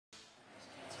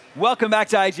Welcome back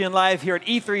to IGN Live here at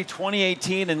E3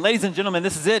 2018. And ladies and gentlemen,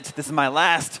 this is it. This is my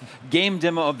last game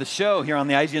demo of the show here on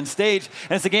the IGN stage.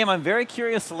 And it's a game I'm very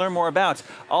curious to learn more about.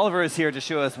 Oliver is here to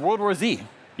show us World War Z.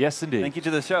 Yes, indeed. Thank you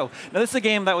to the show. Now, this is a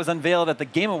game that was unveiled at the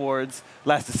Game Awards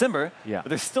last December. Yeah. But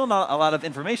there's still not a lot of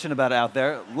information about it out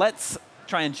there. Let's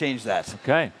try and change that.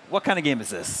 Okay. What kind of game is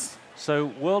this? So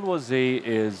World War Z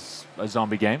is a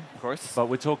zombie game. Of course. But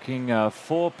we're talking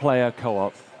 4-player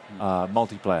co-op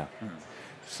multiplayer.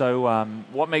 So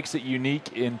what makes it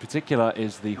unique in particular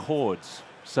is the hordes.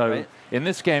 So in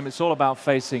this game, it's all about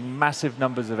facing massive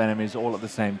numbers of enemies all at the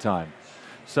same time.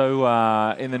 So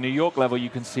in the New York level, you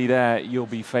can see there, you'll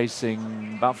be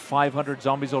facing about 500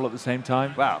 zombies all at the same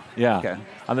time. Wow. Yeah. Okay.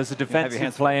 And there's a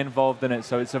defensive play involved in it,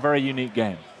 so it's a very unique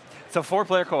game. So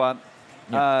 4-player co-op.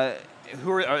 Yeah.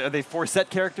 Who are they 4 set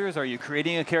characters? Are you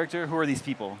creating a character? Who are these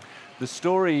people? The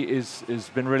story has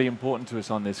been really important to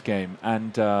us on this game,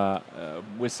 and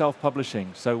we're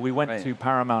self-publishing. So we went to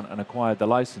Paramount and acquired the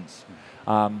license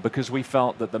because we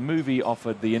felt that the movie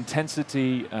offered the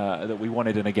intensity that we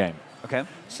wanted in a game. Okay.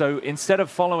 So instead of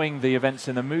following the events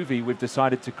in the movie, we've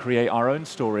decided to create our own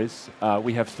stories.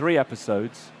 We have 3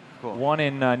 episodes, one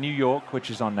in New York, which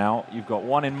is on now. You've got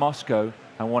one in Moscow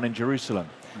and one in Jerusalem.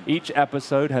 Each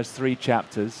episode has 3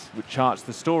 chapters, which charts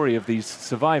the story of these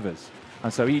survivors.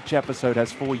 And so each episode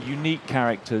has 4 unique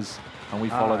characters, and we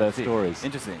follow their stories.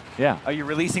 Interesting. Yeah. Are you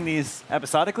releasing these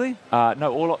episodically? No,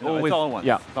 it's all in one.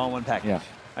 Yeah. It's all in one package. Yeah.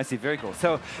 I see. Very cool.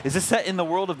 So is this set in the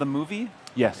world of the movie?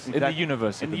 Yes, in the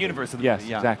universe. In the universe of the movie. movie.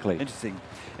 Yeah. Exactly. Interesting.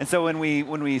 And so when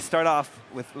we start off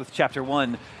with chapter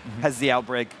 1, has the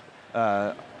outbreak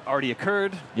already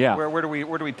occurred? Yeah. Where do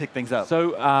we pick things up?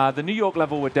 So the New York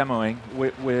level we're demoing,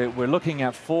 we're looking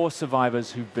at 4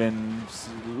 survivors who've been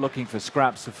looking for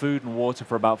scraps of food and water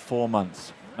for about 4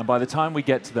 months. And by the time we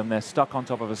get to them, they're stuck on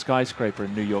top of a skyscraper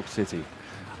in New York City.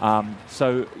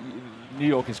 So New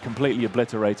York is completely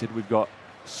obliterated. We've got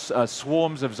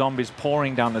swarms of zombies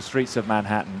pouring down the streets of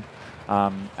Manhattan.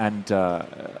 And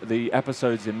the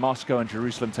episodes in Moscow and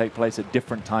Jerusalem take place at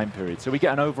different time periods. So we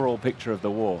get an overall picture of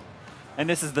the war. And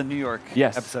this is the New York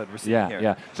episode we're seeing here.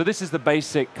 Yeah. So this is the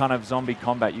basic kind of zombie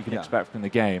combat you can expect from the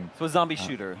game. So a zombie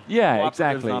shooter. Yeah,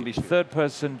 exactly. Zombie shooter.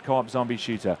 Third-person co-op zombie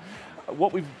shooter.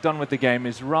 What we've done with the game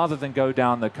is rather than go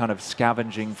down the kind of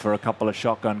scavenging for a couple of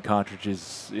shotgun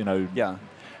cartridges,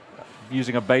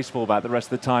 using a baseball bat the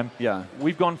rest of the time,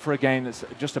 we've gone for a game that's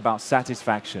just about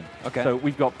satisfaction. Okay. So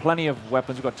we've got plenty of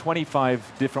weapons. We've got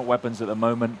 25 different weapons at the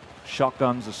moment: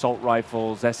 shotguns, assault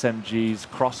rifles, SMGs,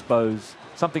 crossbows.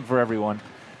 Something for everyone.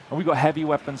 And we've got heavy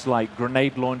weapons like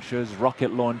grenade launchers,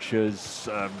 rocket launchers,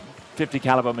 50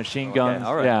 caliber machine guns.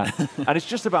 All right. Yeah. And it's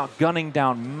just about gunning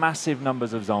down massive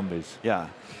numbers of zombies. Yeah.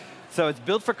 So it's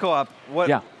built for co-op.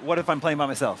 What if I'm playing by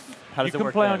myself? How does it work?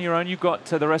 You can play on your own. You've got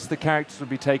the rest of the characters will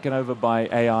be taken over by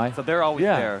AI. So they're always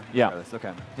there. Yeah.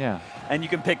 Okay. Yeah. And you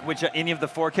can pick any of the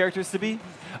 4 characters to be?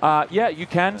 Yeah, you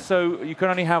can. So you can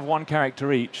only have 1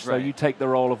 character each. So you take the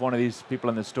role of one of these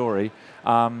people in the story.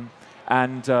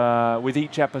 And with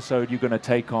each episode, you're going to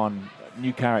take on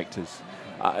new characters.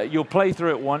 You'll play through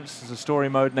it once as a story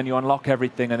mode, and then you unlock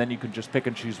everything, and then you can just pick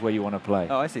and choose where you want to play.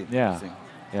 Oh, I see. Yeah.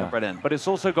 Jump right in. But it's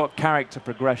also got character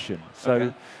progression.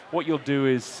 So what you'll do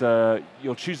is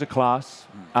you'll choose a class,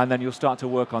 and then you'll start to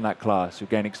work on that class. You'll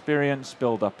gain experience,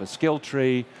 build up a skill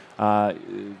tree,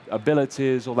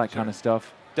 abilities, all that kind of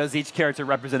stuff. Does each character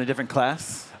represent a different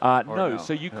class? No.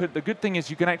 So you could. The good thing is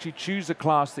you can actually choose a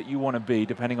class that you want to be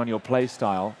depending on your play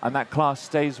style, and that class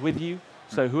stays with you.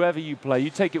 So whoever you play, you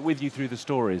take it with you through the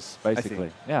stories, basically. I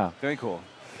see. Yeah. Very cool.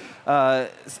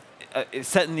 It's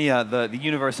set in the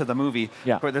universe of the movie.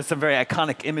 Yeah. Where there's some very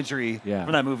iconic imagery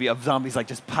from that movie of zombies like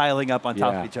just piling up on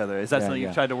top of each other. Is that something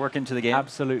you've tried to work into the game?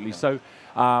 Absolutely. So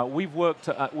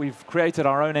we've created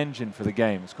our own engine for the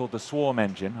game. It's called the Swarm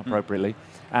engine, appropriately.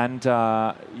 And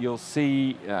you'll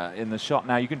see in the shot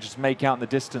now, you can just make out in the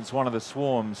distance one of the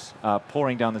swarms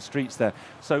pouring down the streets there.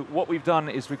 So what we've done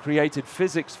is we created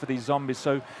physics for these zombies.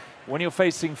 So when you're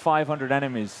facing 500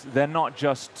 enemies, they're not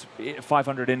just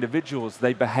 500 individuals,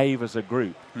 they behave as a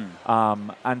group.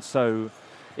 And so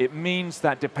it means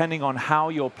that depending on how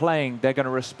you're playing, they're going to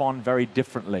respond very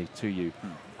differently to you.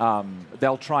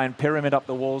 They'll try and pyramid up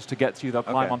the walls to get to you. They'll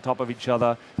climb on top of each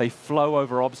other. They flow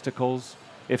over obstacles.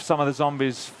 If some of the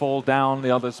zombies fall down,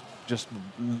 the others just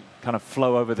kind of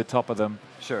flow over the top of them.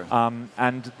 Sure.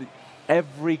 And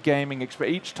every gaming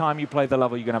experience, each time you play the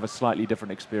level, you're going to have a slightly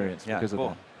different experience because of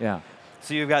that. Yeah.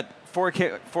 So you've got four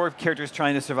characters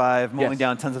trying to survive, mowing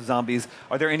down tons of zombies.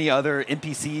 Are there any other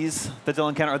NPCs that they'll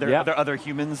encounter? Are there other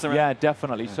humans around? Yeah,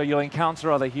 definitely. So you'll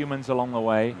encounter other humans along the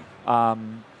way.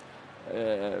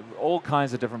 all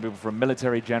kinds of different people, from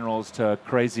military generals to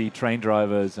crazy train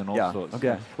drivers and all sorts.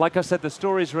 Okay. Like I said, the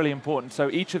story is really important. So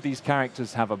each of these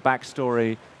characters have a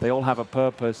backstory. They all have a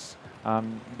purpose,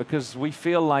 because we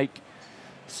feel like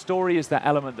story is that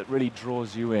element that really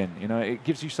draws you in. You know, it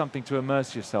gives you something to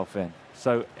immerse yourself in.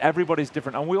 So everybody's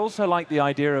different. And we also like the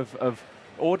idea of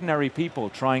ordinary people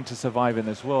trying to survive in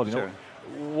this world. You know,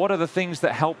 what are the things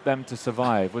that help them to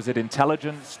survive? Was it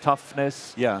intelligence,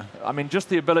 toughness? Yeah. I mean, just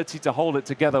the ability to hold it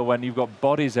together when you've got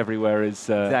bodies everywhere is...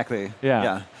 exactly.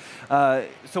 Yeah.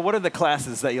 So what are the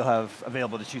classes that you'll have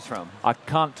available to choose from? I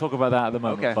can't talk about that at the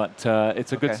moment, but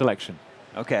it's a good selection.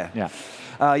 Okay. Yeah.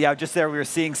 Yeah, just there we were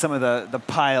seeing some of the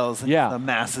piles and the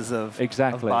masses of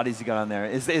bodies you got on there.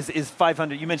 Is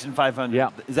 500, you mentioned 500. Yeah.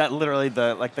 Is that literally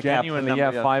the genuinely,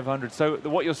 cap? Yeah, 500. So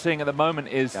what you're seeing at the moment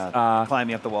is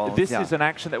climbing up the walls. This is an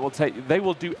action that will take, they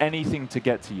will do anything to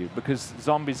get to you because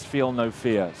zombies feel no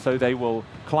fear. So they will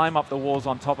climb up the walls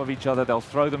on top of each other. They'll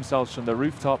throw themselves from the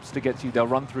rooftops to get to you. They'll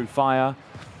run through fire.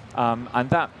 And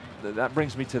that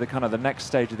brings me to the kind of the next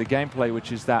stage of the gameplay,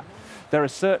 which is that there are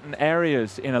certain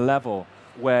areas in a level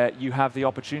where you have the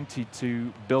opportunity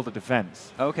to build a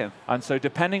defense. Okay. And so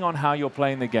depending on how you're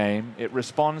playing the game, it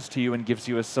responds to you and gives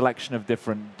you a selection of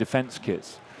different defense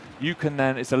kits. You can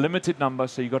then, it's a limited number,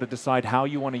 so you've got to decide how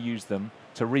you want to use them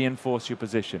to reinforce your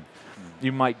position.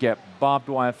 You might get barbed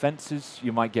wire fences,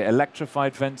 you might get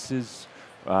electrified fences,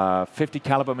 50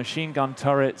 caliber machine gun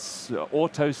turrets,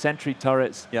 auto sentry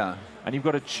turrets. Yeah. And you've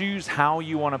got to choose how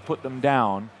you want to put them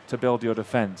down to build your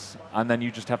defense. And then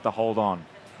you just have to hold on.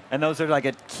 And those are like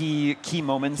at key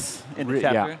moments in the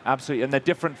chapter? Yeah, absolutely. And they're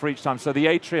different for each time. So the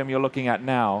atrium you're looking at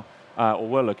now, or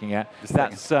we're looking at,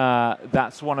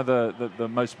 that's one of the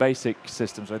most basic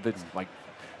systems. Where it's like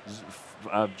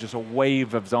just a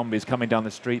wave of zombies coming down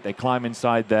the street. They climb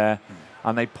inside there,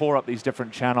 and they pour up these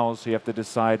different channels. So you have to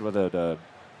decide whether to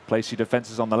place your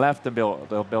defenses on the left and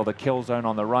they'll build a kill zone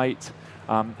on the right.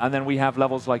 And then we have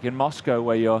levels like in Moscow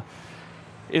where you're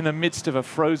in the midst of a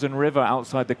frozen river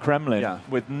outside the Kremlin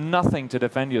with nothing to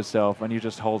defend yourself, and you're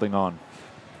just holding on.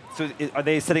 So are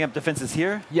they setting up defenses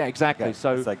here? Yeah, exactly. Okay.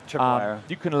 So it's like tripwire.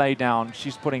 You can lay down,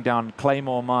 she's putting down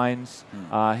claymore mines.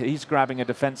 He's grabbing a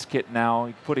defense kit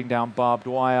now, putting down barbed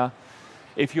wire.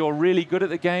 If you're really good at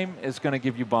the game, it's going to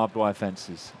give you barbed wire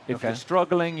fences. If you're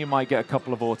struggling, you might get a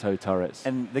couple of auto turrets.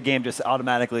 And the game just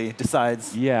automatically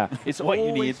decides it's what you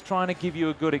need. Always trying to give you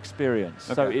a good experience.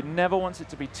 So it never wants it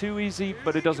to be too easy,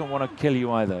 but it doesn't want to kill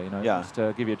you either, you know, just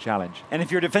to give you a challenge. And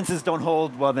if your defenses don't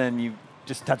hold, well, then you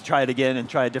just have to try it again and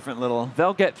try a different little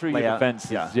They'll get through layout. your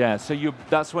defenses. So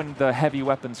that's when the heavy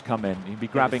weapons come in. You'd be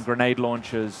grabbing grenade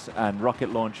launchers and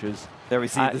rocket launchers. There we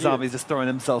see the zombies just throwing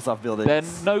themselves off buildings.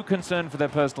 They're no concern for their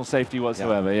personal safety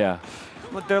whatsoever,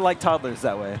 Well, they're like toddlers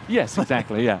that way. Yes,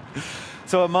 exactly,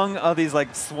 So among all these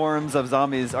like swarms of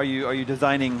zombies, are you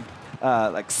designing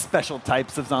like special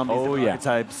types of zombies?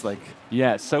 Archetypes, like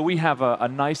so we have a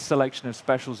nice selection of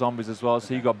special zombies as well.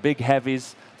 So you've got big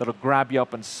heavies that'll grab you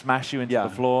up and smash you into the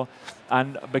floor.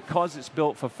 And because it's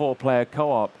built for 4-player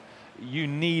co-op, you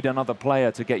need another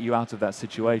player to get you out of that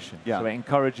situation. So it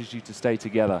encourages you to stay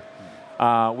together.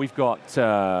 We've got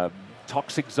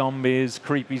toxic zombies,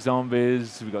 creepy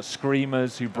zombies. We've got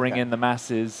screamers who bring in the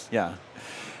masses.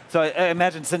 So I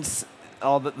imagine since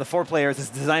all the 4 players is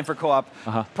designed for co-op,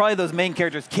 probably those main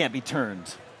characters can't be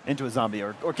turned into a zombie,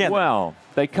 or can well,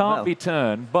 they can't be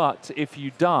turned, but if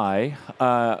you die,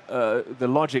 the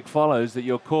logic follows that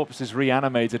your corpse is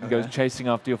reanimated and goes chasing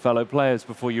after your fellow players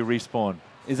before you respawn.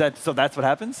 Is that so? That's what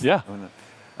happens? Yeah.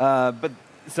 But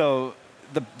so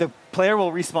the player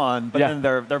will respawn, but then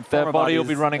their body will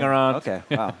be running around. Okay.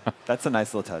 Wow. That's a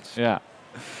nice little touch. Yeah.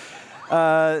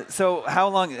 So how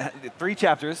long? 3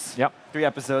 chapters. Yep. 3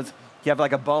 episodes. Do you have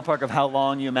like a ballpark of how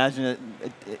long you imagine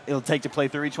it'll take to play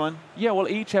through each one? Yeah, well,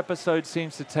 each episode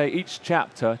seems to take, each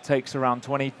chapter takes around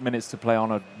 20 minutes to play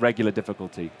on a regular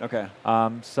difficulty. Okay.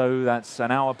 So that's an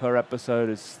hour per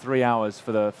episode. It's 3 hours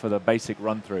for the basic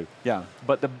run through. Yeah.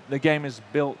 But the game is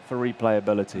built for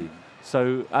replayability.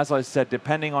 So as I said,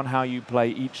 depending on how you play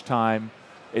each time,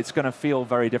 it's going to feel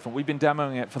very different. We've been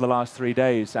demoing it for the last 3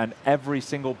 days, and every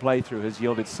single playthrough has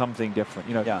yielded something different.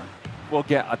 You know, we'll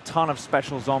get a ton of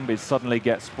special zombies suddenly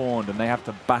get spawned, and they have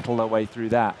to battle their way through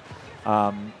that.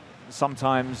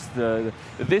 Sometimes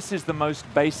this is the most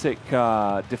basic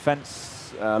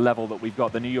defense level that we've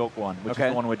got, the New York one, which is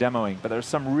the one we're demoing. But there are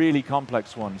some really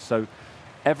complex ones. So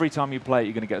every time you play it,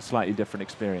 you're going to get a slightly different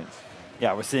experience.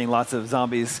 Yeah, we're seeing lots of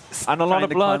zombies And a lot of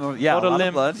blood. Yeah, a lot of of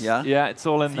limbs. blood. Yeah, yeah, it's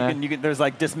all in so there. there's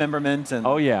like dismemberment and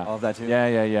Oh yeah, all of that too. Yeah,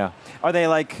 yeah, yeah. Are they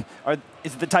like?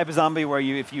 Is it the type of zombie where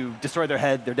if you destroy their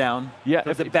head, they're down? Yeah, So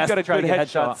if it's you best get to a try good to get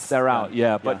headshot, they're out.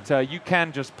 Yeah, but you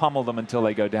can just pummel them until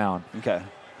they go down. Okay.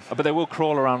 But they will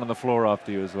crawl around on the floor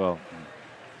after you as well.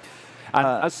 And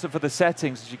as for the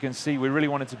settings, as you can see, we really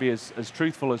wanted to be as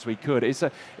truthful as we could. It's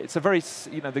a very,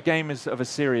 the game is of a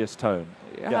serious tone.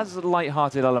 It has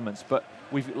light-hearted elements, but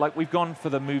we've gone for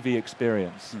the movie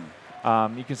experience.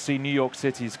 You can see New York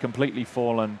City is completely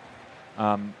fallen,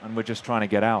 and we're just trying to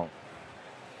get out.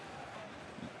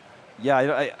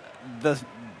 Yeah,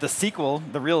 the sequel,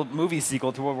 the real movie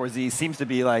sequel to World War Z, seems to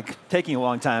be like taking a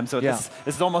long time. So this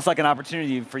is almost like an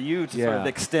opportunity for you to sort of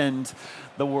extend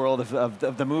the world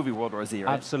of the movie World War Z,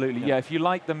 right? Absolutely. Yeah. If you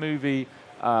like the movie,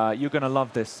 you're going to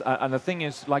love this. And the thing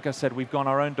is, like I said, we've gone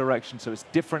our own direction. So it's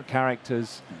different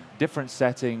characters, different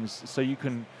settings. So you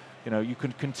can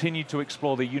continue to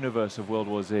explore the universe of World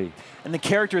War Z. And the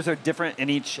characters are different in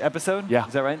each episode? Yeah.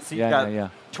 Is that right? So you've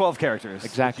got 12 characters.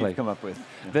 Exactly. You've come up with.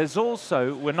 Yeah. There's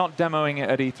also, we're not demoing it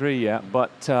at E3 yet,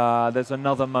 but there's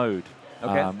another mode,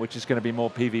 which is going to be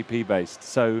more PvP based.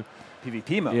 So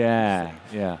PvP mode? Yeah,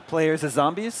 yeah. Players as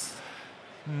zombies?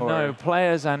 No,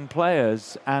 players and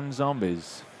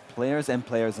zombies. Players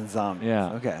and zombies.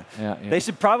 Yeah. Okay. Yeah, They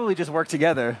should probably just work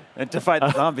together to fight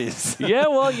the zombies. Yeah,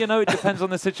 well, it depends on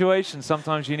the situation.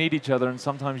 Sometimes you need each other and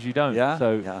sometimes you don't. Yeah?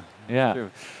 So, yeah. True.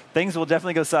 Things will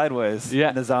definitely go sideways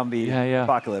in the zombie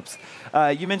apocalypse.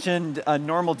 You mentioned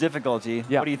normal difficulty.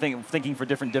 Yeah. What are you thinking for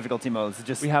different difficulty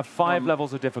modes? We have 5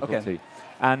 levels of difficulty. Okay.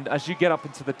 And as you get up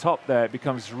into the top there, it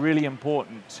becomes really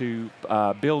important to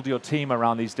build your team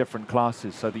around these different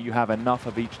classes so that you have enough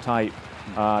of each type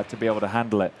to be able to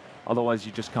handle it. Otherwise,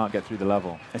 you just can't get through the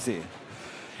level. I see.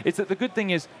 The good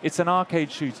thing is, it's an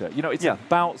arcade shooter. It's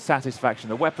about satisfaction.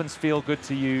 The weapons feel good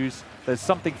to use. There's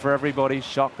something for everybody,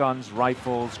 shotguns,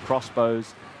 rifles,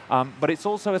 crossbows. But it's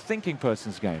also a thinking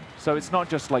person's game. So it's not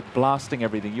just like blasting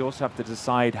everything. You also have to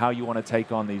decide how you want to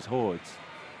take on these hordes.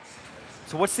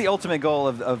 So what's the ultimate goal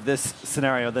of this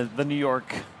scenario, the New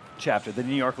York chapter, the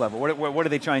New York level? What are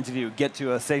they trying to do? Get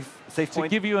to a safe point? To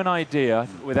give you an idea,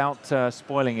 without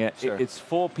spoiling it, it's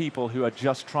 4 people who are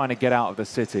just trying to get out of the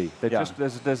city.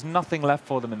 There's nothing left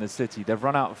for them in the city. They've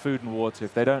run out of food and water.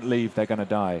 If they don't leave, they're going to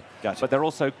die. Gotcha. But they're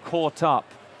also caught up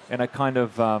in a kind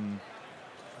of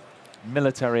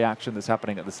military action that's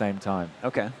happening at the same time.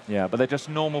 Okay. Yeah, but they're just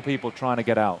normal people trying to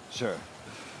get out. Sure.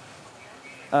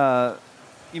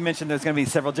 You mentioned there's going to be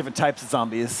several different types of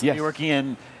zombies. Yes. You're working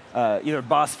in either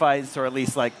boss fights or at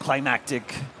least like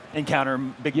climactic encounter,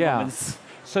 big moments.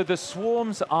 So the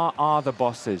swarms are the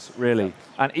bosses, really.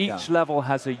 And each level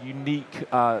has a unique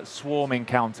swarm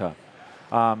encounter.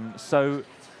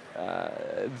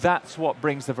 That's what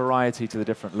brings the variety to the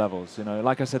different levels.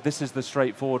 Like I said, this is the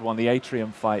straightforward one, the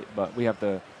atrium fight, but we have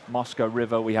the Moscow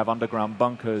River, we have underground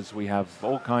bunkers, we have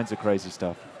all kinds of crazy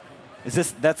stuff.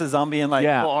 That's a zombie in like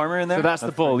full armor in there? So that's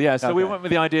the bull, yeah. So we went with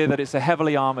the idea that it's a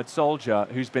heavily armored soldier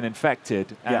who's been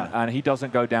infected, and he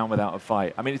doesn't go down without a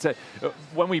fight. I mean,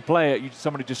 when we play it,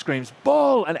 somebody just screams,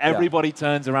 "Bull!" and everybody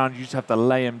turns around. You just have to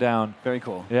lay him down. Very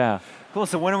cool. Yeah. Cool.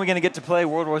 So when are we going to get to play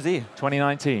World War Z?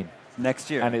 2019.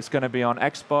 Next year. And it's going to be on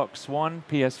Xbox One,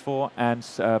 PS4, and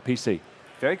PC.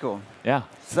 Very cool. Yeah.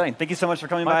 Exciting. Thank you so much for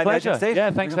coming by. My pleasure. Yeah,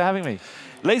 thanks for having me.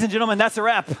 Ladies and gentlemen, that's a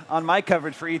wrap on my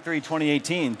coverage for E3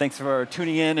 2018. Thanks for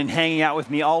tuning in and hanging out with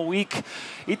me all week.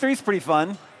 E3 is pretty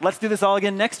fun. Let's do this all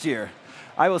again next year.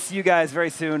 I will see you guys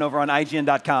very soon over on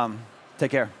IGN.com.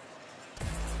 Take care.